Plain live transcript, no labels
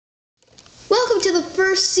to the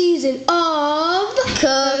first season of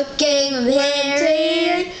Cooking with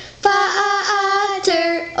Harry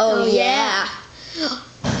Potter. Oh yeah.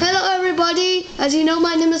 Hello everybody. As you know,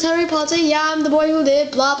 my name is Harry Potter. Yeah, I'm the boy who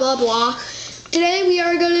did blah blah blah. Today we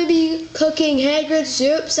are going to be cooking Hagrid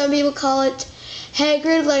soup. Some people call it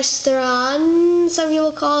Hagrid restaurant. Some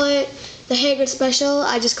people call it the Hagrid special.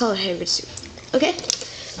 I just call it Hagrid soup. Okay?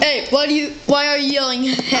 Hey, why are you yelling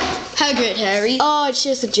Hagrid, Harry? Oh, it's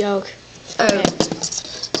just a joke. Okay.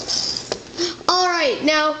 Alright,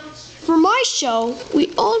 now, for my show,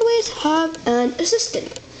 we always have an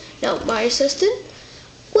assistant. Now, my assistant,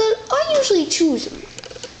 well, I usually choose him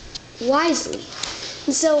wisely.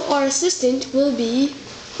 And so our assistant will be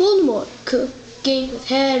Voldemort, cooking with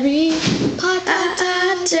Harry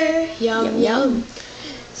Potter. Yum, yum.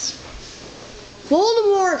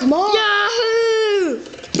 Voldemort, come on. Yahoo!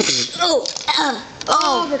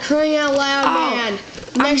 Oh, for crying out loud, man.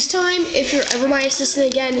 Next time, if you're ever my assistant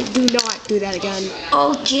again, do not do that again.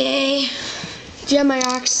 Okay. Do you have my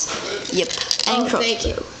axe? Yep. Oh, thank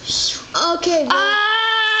you. Okay,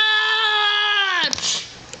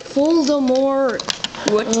 Voldemort.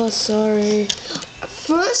 What? Oh, sorry.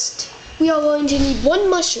 First, we are going to need one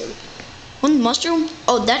mushroom. One mushroom?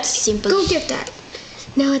 Oh, that's simple. Go get that.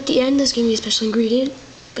 Now, at the end, there's going to be a special ingredient,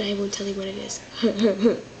 but I won't tell you what it is.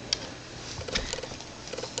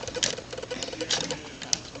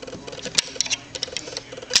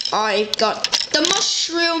 I got the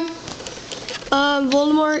mushroom.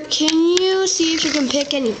 Voldemort, can you see if you can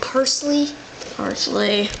pick any parsley?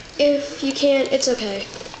 Parsley. If you can't, it's okay.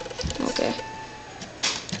 Okay.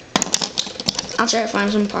 I'll try to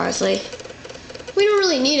find some parsley. We don't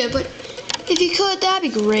really need it, but if you could, that'd be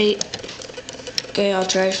great. Okay, I'll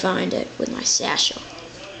try to find it with my satchel.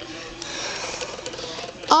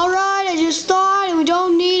 Alright, I just thought, and we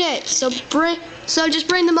don't need it. So just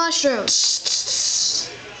bring the mushrooms.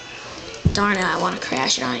 Darn it, I want to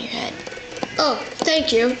crash it on your head. Oh,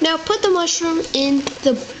 thank you. Now put the mushroom in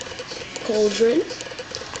the cauldron.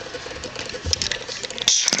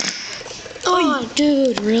 Oh,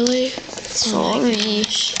 dude, really? Sorry.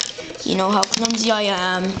 You know how clumsy I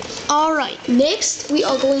am. Alright, next we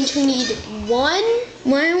are going to need one.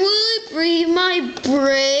 When will it be my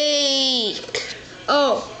break?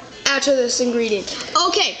 Oh, after this ingredient.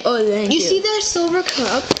 Okay. Oh, thank you. You see that silver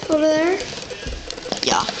cup over there?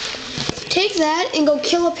 Yeah. Take that and go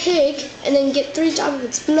kill a pig and then get 3 drops of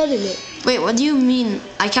its blood in it. Wait, what do you mean?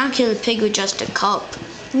 I can't kill a pig with just a cup.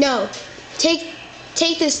 No. Take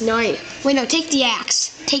this knife. Wait, no, take the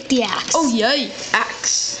axe. Take the axe. Oh, yay.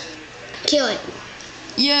 Axe. Kill it.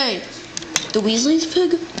 Yay. The Weasley's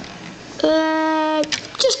pig?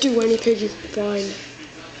 Just do any pig you can find.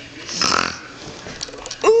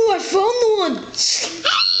 Ooh, I found the one.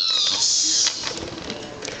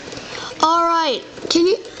 Alright,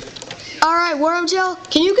 Alright, Wormtail,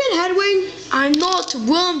 can you get Headwing? I'm not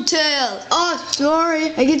Wormtail. Oh,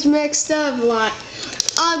 sorry, I get mixed up a lot.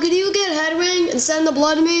 Could you get Headwing and send the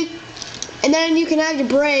blood to me? And then you can have your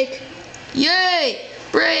break. Yay!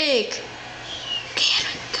 Break! Okay,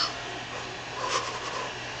 go.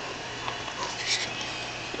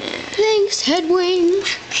 Thanks, Headwing.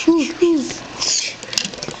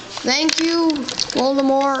 Thank you,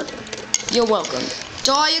 Voldemort. You're welcome.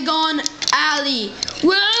 Diagon Alley.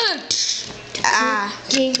 What?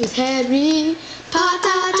 Cooking with Harry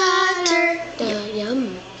Potter.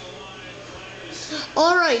 Yum.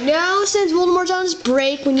 Alright, now since Voldemort's on his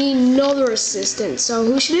break, we need another assistant. So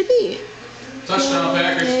who should it be? Touchdown,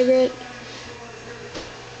 Packers. Hagrid.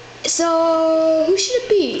 So who should it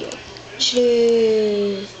be? Should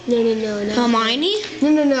it... No. Hermione?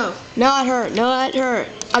 No. Not her.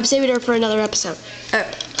 I'm saving her for another episode.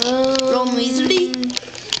 Ron Weasley?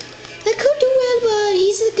 That could do well, but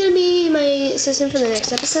he's gonna be my assistant for the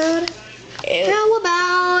next episode. Ew. How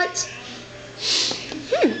about...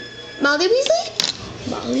 Molly Weasley?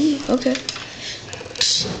 Molly? Okay.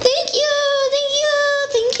 Thank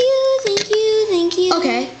you.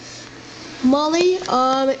 Okay. Molly,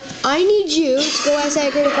 I need you to go ask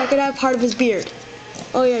Hagrid if I could have part of his beard.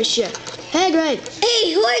 Oh yeah, shit. Hagrid!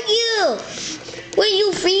 Hey, who are you? What are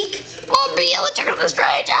you, freak? I'll be able to check out the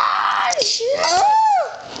strangers.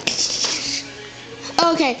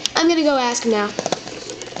 Okay, I'm gonna go ask him now.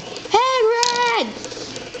 Hagrid!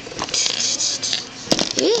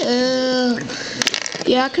 Ew.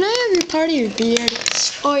 Yeah, can I have your part of your beard?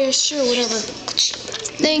 Oh yeah, sure, whatever.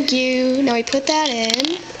 Thank you. Now I put that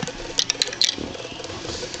in.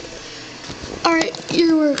 Alright,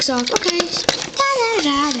 your work's off. Okay.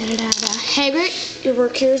 Hagrid, your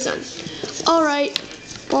work here is done. Alright.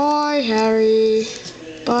 Bye, Harry.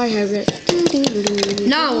 Bye, Hagrid.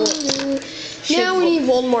 No. Now we need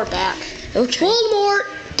Voldemort back. Okay. Voldemort!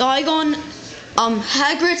 Diagon,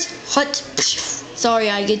 Hagrid's hut. Sorry,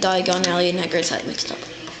 I get Diagon Alley and Hagrid's hut mixed up.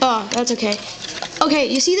 Oh, that's okay. Okay,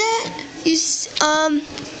 you see that? There's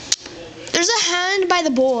a hand by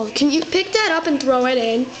the bowl. Can you pick that up and throw it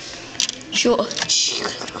in? Sure.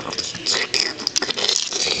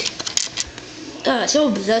 So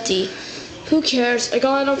bloody. Who cares? I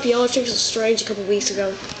got off Bellatrix Lestrange a couple weeks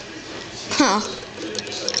ago. Huh.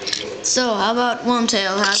 So, how about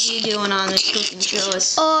Wormtail? How's he doing on this cooking show?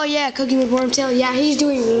 Oh yeah, cooking with Wormtail. Yeah, he's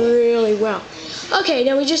doing really well. Okay,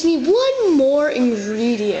 now we just need one more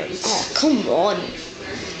ingredient. Oh, come on.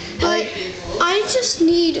 But I just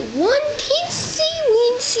need one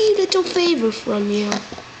teensy-weensy little favor from you.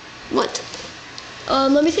 What?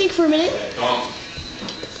 Let me think for a minute. Oh.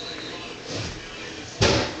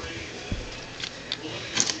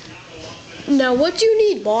 Now, what do you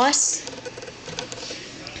need, boss?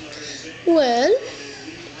 Well,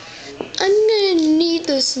 I'm gonna need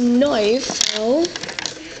this knife. Oh,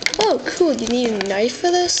 cool. You need a knife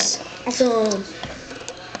for this? Awesome.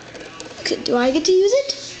 Okay, do I get to use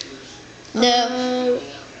it? No.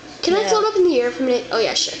 Can I No. float up in the air for a minute? Oh,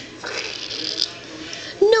 yeah, sure.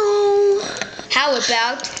 No. How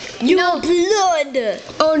about your blood?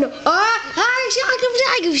 Oh, no.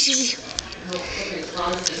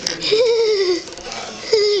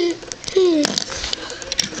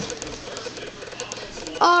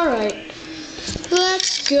 Alright.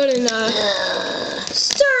 That's good enough.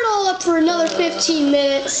 Stir it all up for another 15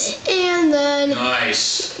 minutes, and then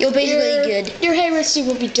Nice. You're basically good. your Hagrid soup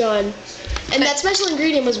will be done. And that special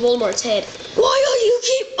ingredient was Voldemort's head. Why do you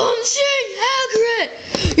keep saying Hagrid?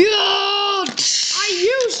 Yeah. I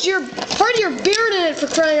used part of your beard in it for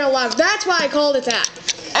crying out loud. That's why I called it that.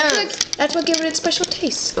 That's what gave it its special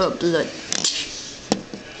taste. Oh, blood.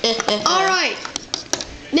 Alright.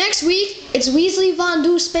 Next week, it's Weasley Von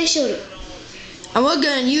Du special. And we're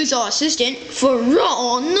gonna use our assistant for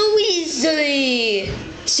Ron Weasley.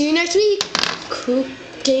 See you next week.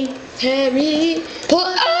 Cooking Harry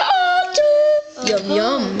Potter. Yum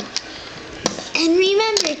yum. And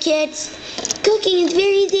remember, kids, cooking is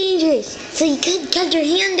very dangerous, so you could cut your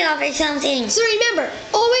hand off or something. So remember,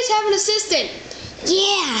 always have an assistant.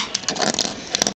 Yeah.